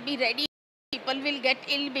hospital should be ready. People will get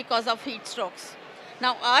ill because of heat strokes.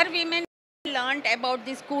 Now our women learned about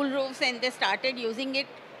these cool roofs and they started using it.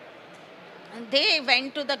 They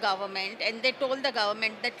went to the government and they told the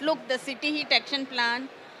government that, look, the city heat action plan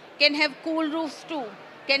can have cool roofs too,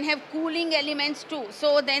 can have cooling elements too.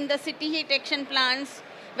 So then the city heat action plans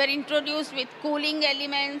were introduced with cooling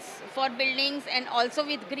elements for buildings and also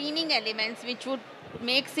with greening elements, which would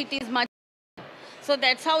make cities much. So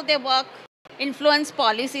that's how they work, influence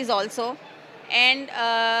policies also. And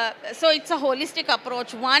so it's a holistic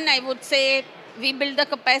approach. One, I would say we build the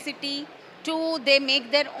capacity. Two, they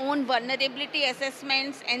make their own vulnerability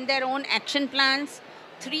assessments and their own action plans.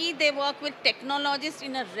 Three, they work with technologists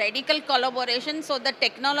in a radical collaboration. So the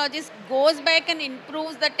technologist goes back and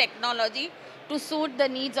improves the technology to suit the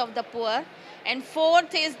needs of the poor. And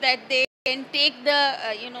fourth is that they can take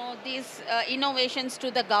these innovations to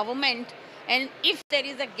the government. And if there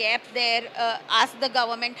is a gap there, ask the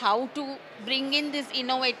government how to bring in these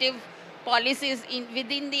innovative policies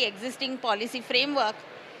within the existing policy framework.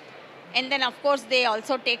 And then, of course, they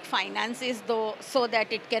also take finances, though, so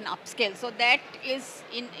that it can upscale. So that is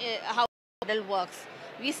how the model works.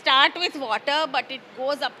 We start with water, but it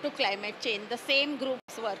goes up to climate change. The same group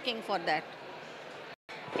is working for that.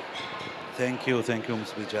 Thank you,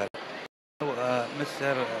 Ms. Bijal.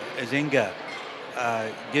 Mr. Ezinga,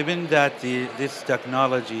 given that this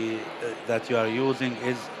technology that you are using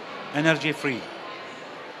is energy-free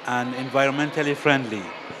and environmentally friendly,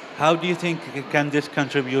 how do you think can this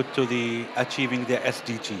contribute to achieving the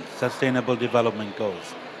SDGs, Sustainable Development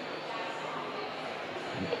Goals?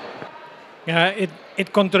 Yeah,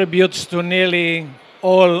 it contributes to nearly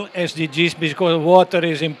all SDGs because water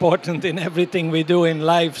is important in everything we do in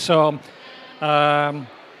life. So,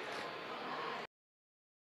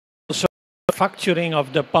 also manufacturing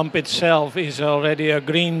of the pump itself is already a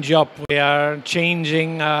green job. We are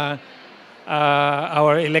changing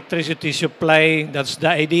our electricity supply. That's the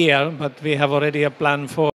ideal, but we have already a plan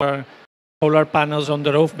for solar panels on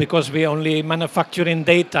the roof because we only manufacture in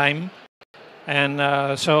daytime.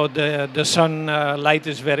 And so the sun light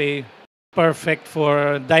is very perfect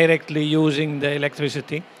for directly using the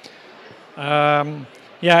electricity.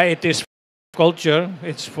 It is for culture,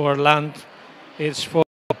 it's for land, it's for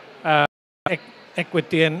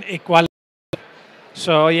equity and equality.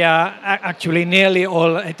 So yeah, actually nearly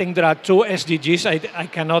all, I think there are two SDGs. I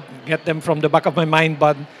cannot get them from the back of my mind,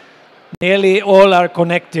 but nearly all are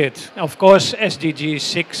connected. Of course, SDG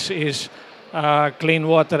 6 is clean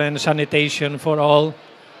water and sanitation for all.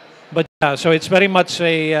 But yeah, so it's very much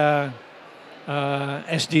a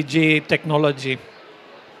SDG technology.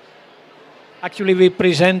 Actually, we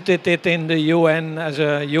presented it in the UN as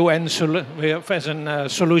a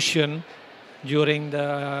solution during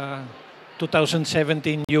the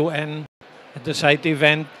 2017 UN at the site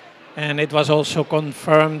event, and it was also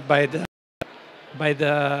confirmed by the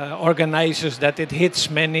organizers that it hits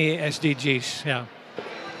many SDGs. Yeah.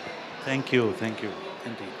 Thank you,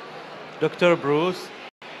 indeed. Dr. Bruce,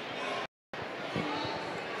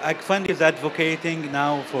 AgFund is advocating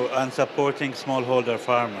now for and supporting smallholder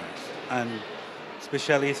farmers, and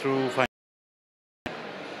especially through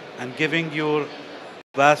and giving your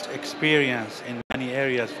vast experience in many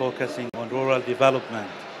areas focusing on rural development.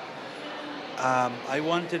 I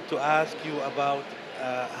wanted to ask you about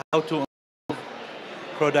how to improve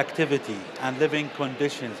productivity and living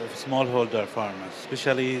conditions of smallholder farmers,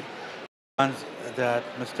 especially ones that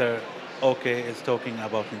Mr. Oke is talking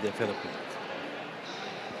about in the Philippines.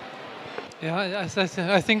 Yeah,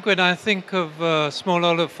 I think when I think of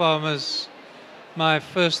smallholder farmers, my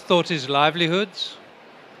first thought is livelihoods,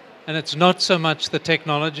 and it's not so much the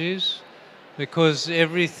technologies, because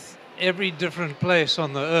every different place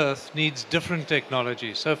on the earth needs different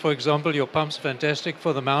technology. So, for example, your pump's fantastic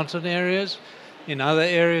for the mountain areas. In other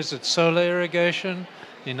areas, it's solar irrigation.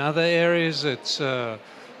 In other areas, it's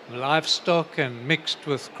livestock and mixed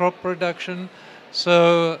with crop production.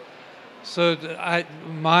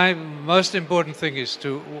 My most important thing is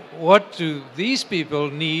what do these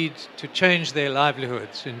people need to change their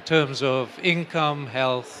livelihoods in terms of income,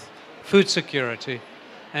 health, food security,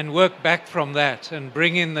 and work back from that and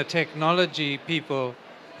bring in the technology people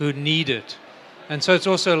who need it. And so it's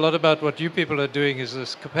also a lot about what you people are doing is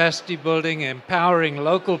this capacity building, empowering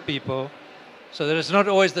local people so that it's not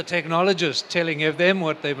always the technologists telling them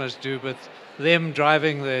what they must do, but them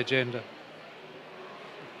driving the agenda.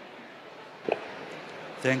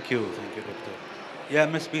 Thank you, Doctor. Yeah,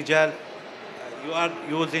 Ms. Bijal, you are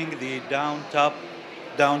using the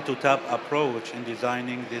down-to-top approach in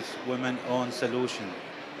designing this women-owned solution.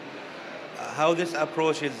 How this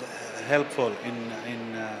approach is helpful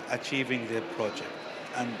in achieving the project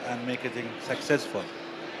and making it successful?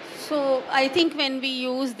 So I think when we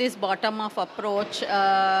use this bottom-up approach,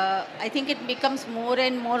 I think it becomes more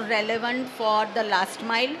and more relevant for the last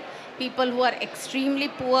mile, people who are extremely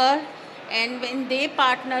poor. And when they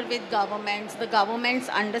partner with governments, the governments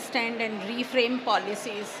understand and reframe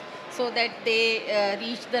policies so that they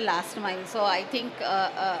reach the last mile. So I think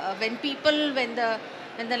when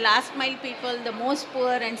the last mile people, the most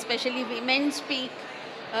poor and especially women speak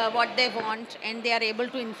what they want, and they are able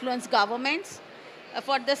to influence governments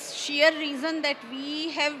for the sheer reason that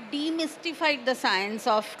we have demystified the science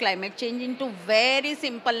of climate change into very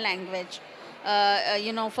simple language,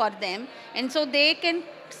 for them. And so they can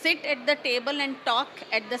sit at the table and talk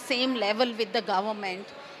at the same level with the government.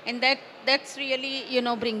 And that's really,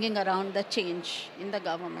 bringing around the change in the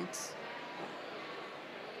governments.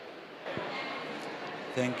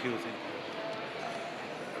 Thank you.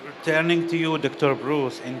 Returning to you, Dr.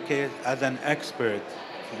 Bruce, in case as an expert,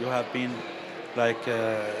 you have been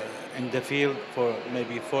in the field for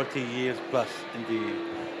maybe 40 years plus in the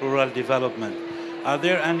rural development. Are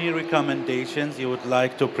there any recommendations you would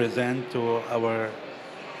like to present to our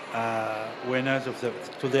winners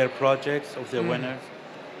to their projects of the winners?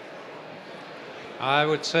 I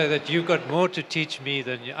would say that you've got more to teach me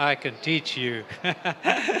than I can teach you.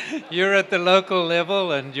 You're at the local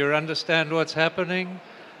level and you understand what's happening.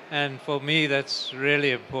 And for me, that's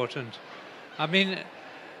really important. I mean,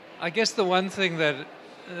 I guess the one thing that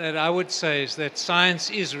I would say is that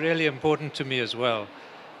science is really important to me as well.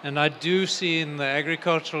 And I do see in the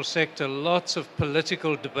agricultural sector lots of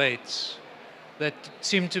political debates that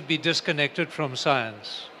seem to be disconnected from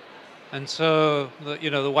science. And so,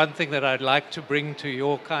 the one thing that I'd like to bring to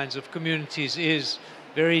your kinds of communities is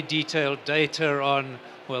very detailed data on,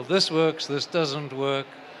 well, this works, this doesn't work,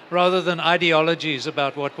 rather than ideologies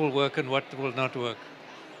about what will work and what will not work.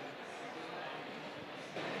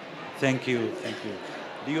 Thank you.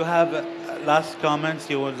 Do you have last comments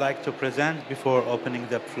you would like to present before opening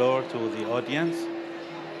the floor to the audience?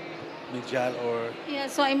 Mijal or... Yeah,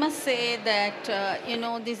 so I must say that,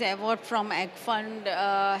 this award from AgFund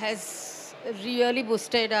has really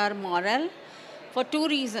boosted our morale. for two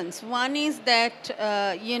reasons. One is that,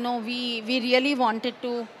 we really wanted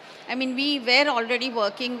to, I mean, we were already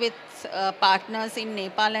working with partners in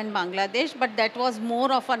Nepal and Bangladesh, but that was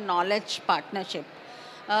more of a knowledge partnership.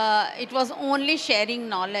 It was only sharing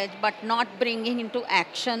knowledge, but not bringing into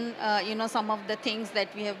action, some of the things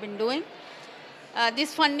that we have been doing.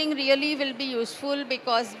 This funding really will be useful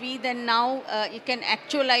because we then now can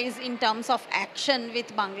actualize in terms of action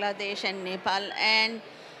with Bangladesh and Nepal. And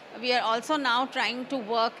we are also now trying to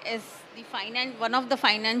work as the one of the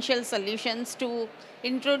financial solutions to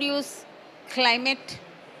introduce climate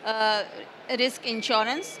risk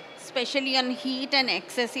insurance, especially on heat and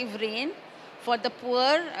excessive rain for the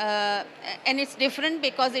poor. And it's different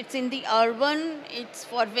because it's in the urban, it's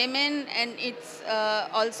for women, and it's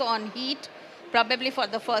also on heat, probably for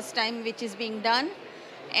the first time, which is being done.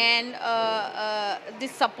 And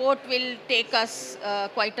this support will take us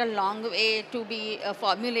quite a long way to be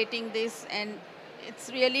formulating this, and it's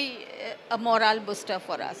really a morale booster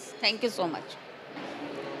for us. Thank you so much.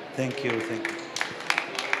 Thank you. Thank you.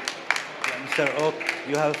 Yeah, Mr. Oak,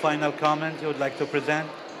 you have a final comment you would like to present?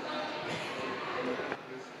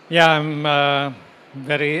 Yeah, I'm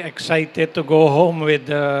very excited to go home with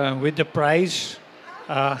the prize.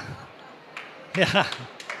 Yeah.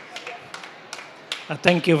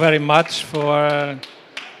 Thank you very much for,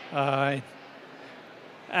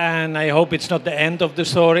 and I hope it's not the end of the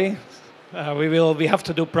story. We have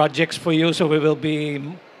to do projects for you, so we will be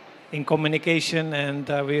in communication, and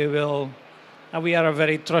we are a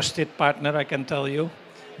very trusted partner, I can tell you.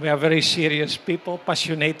 We are very serious people,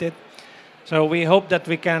 passionate. So we hope that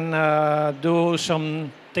we can do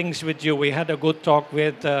some things with you. We had a good talk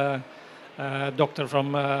with doctor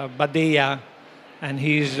from Badia, and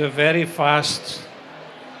he's a very fast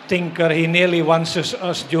thinker. He nearly wants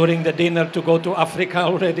us during the dinner to go to Africa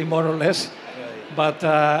already, more or less. But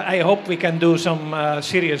I hope we can do some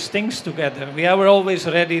serious things together. We are always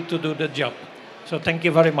ready to do the job. So thank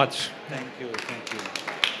you very much. Thank you. Thank you.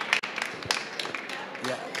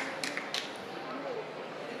 Yeah.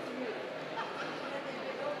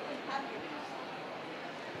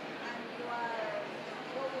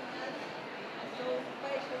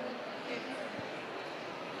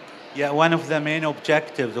 Yeah, one of the main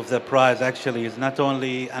objectives of the prize actually is not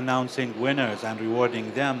only announcing winners and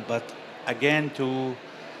rewarding them, but again to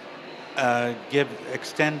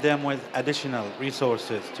extend them with additional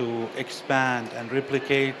resources to expand and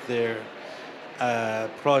replicate their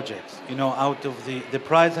projects. You know, out of the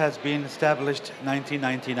prize has been established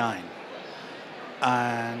 1999,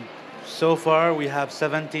 and so far we have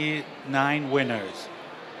 79 winners.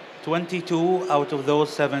 22 out of those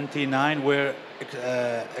 79 were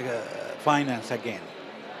financed again.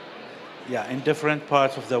 Yeah, in different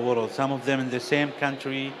parts of the world. Some of them in the same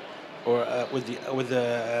country, or with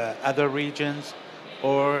the other regions,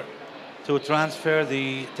 or to transfer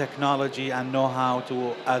the technology and know-how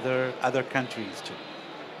to other countries too.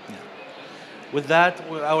 Yeah. With that,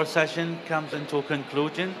 our session comes into a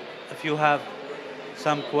conclusion. If you have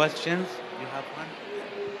some questions, you have one.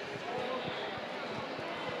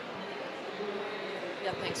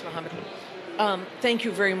 Yeah, thanks, Mohammed. Thank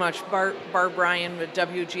you very much, Barb Ryan with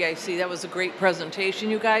WGIC. That was a great presentation,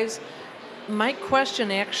 you guys. My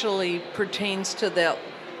question actually pertains to that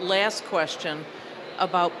last question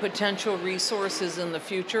about potential resources in the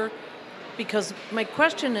future, because my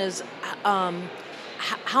question is,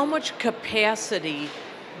 how much capacity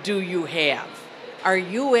do you have? Are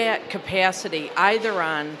you at capacity either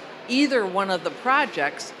on either one of the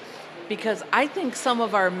projects? Because I think some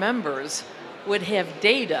of our members would have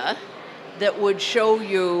data that would show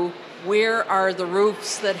you where are the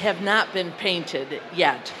roofs that have not been painted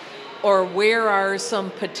yet, or where are some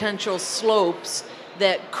potential slopes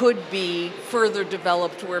that could be further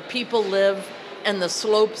developed where people live and the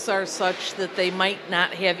slopes are such that they might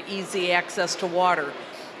not have easy access to water.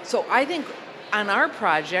 So I think on our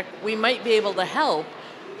project we might be able to help,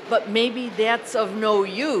 but maybe that's of no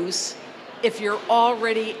use if you're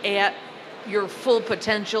already at your full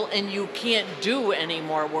potential and you can't do any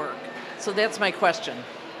more work. So that's my question.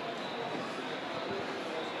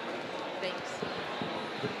 Thanks.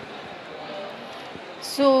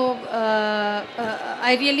 So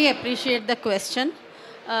I really appreciate the question.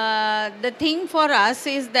 The thing for us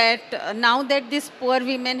is that now that these poor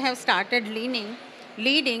women have started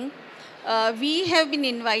leading, we have been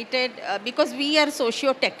invited, because we are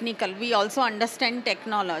socio-technical, we also understand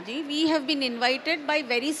technology, we have been invited by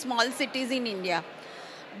very small cities in India.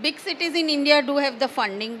 Big cities in India do have the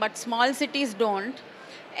funding, but small cities don't.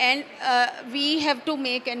 And we have to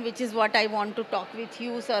make, and which is what I want to talk with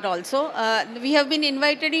you, sir, also. We have been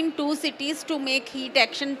invited in 2 cities to make heat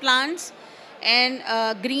action plants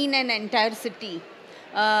and green an entire city.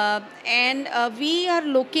 We are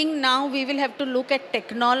looking now, we will have to look at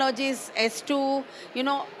technologies as to,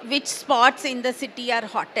 which spots in the city are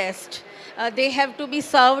hottest. They have to be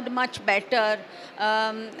served much better.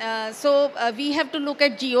 We have to look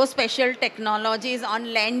at geospatial technologies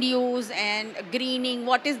on land use and greening.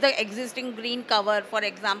 What is the existing green cover, for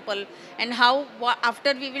example, and how,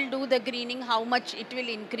 after we will do the greening, how much it will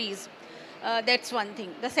increase. That's one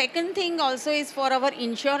thing. The second thing also is for our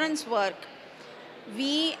insurance work.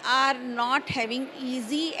 We are not having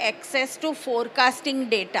easy access to forecasting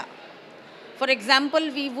data. For example,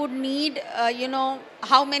 we would need,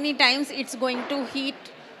 how many times it's going to heat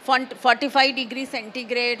 45 degrees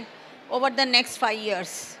centigrade over the next 5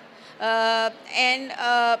 years.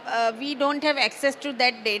 We don't have access to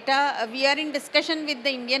that data. We are in discussion with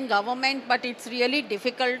the Indian government, but it's really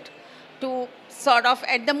difficult to sort of,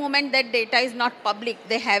 at the moment that data is not public,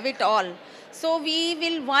 they have it all. So we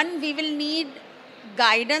will need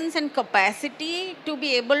guidance and capacity to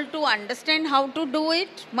be able to understand how to do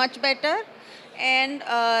it much better. And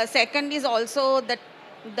second is also the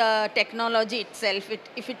technology itself,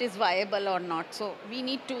 if it is viable or not. So we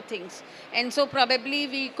need two things. And so probably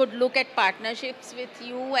we could look at partnerships with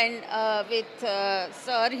you and with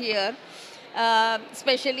Sir here,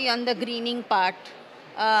 especially on the greening part.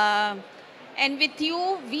 And with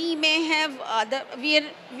you, we may have other,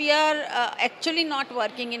 we are actually not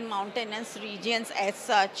working in mountainous regions as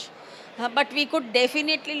such. But we could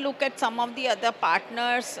definitely look at some of the other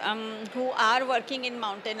partners who are working in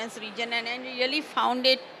mountainous region, and I really found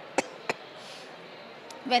it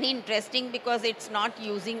very interesting because it's not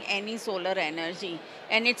using any solar energy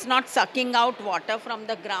and it's not sucking out water from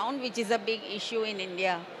the ground, which is a big issue in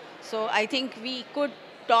India. So I think we could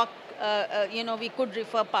talk, we could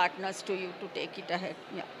refer partners to you to take it ahead.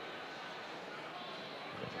 Yeah.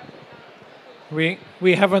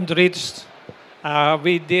 We haven't reached.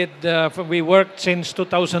 We worked since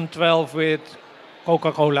 2012 with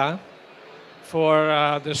Coca-Cola for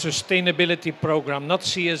the sustainability program, not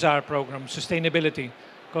CSR program, sustainability,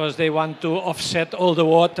 because they want to offset all the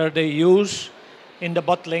water they use in the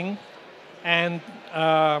bottling. And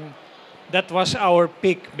that was our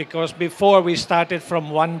peak, because before we started from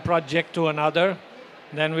one project to another,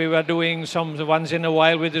 then we were doing some once in a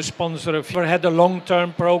while with the sponsor. We had a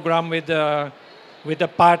long-term program with a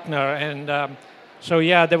partner, and so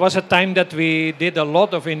yeah, there was a time that we did a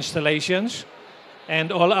lot of installations,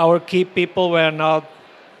 and all our key people were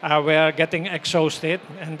getting exhausted.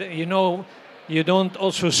 And you don't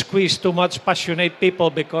also squeeze too much passionate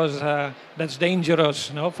people, because that's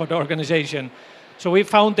dangerous, for the organization. So we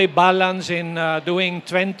found a balance in doing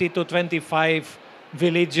 20 to 25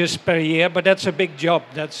 villages per year, but that's a big job.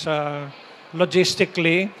 That's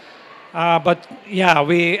logistically. But yeah,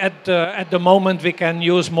 at the moment we can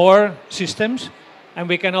use more systems. And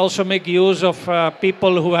we can also make use of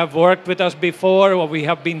people who have worked with us before, or we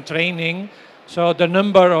have been training. So the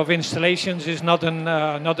number of installations is not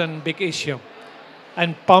a big issue.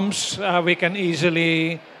 And pumps we can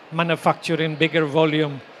easily manufacture in bigger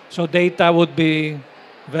volume. So data would be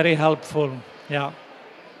very helpful. Yeah.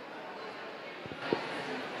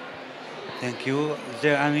 Thank you. Is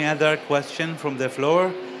there any other question from the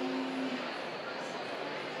floor?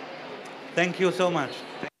 Thank you so much.